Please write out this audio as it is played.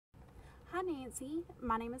Hi Nancy,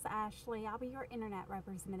 my name is Ashley. I'll be your internet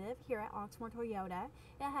representative here at Oxmoor Toyota.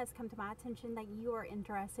 It has come to my attention that you are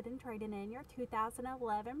interested in trading in your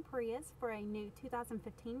 2011 Prius for a new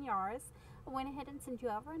 2015 Yaris. I went ahead and sent you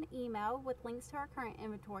over an email with links to our current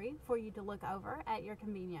inventory for you to look over at your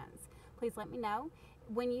convenience. Please let me know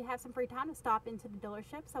when you have some free time to stop into the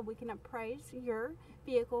dealership so we can appraise your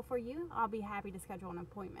vehicle for you. I'll be happy to schedule an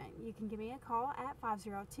appointment. You can give me a call at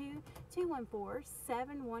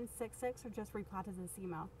 502-214-7166 or just reply to this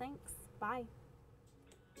email. Thanks. Bye.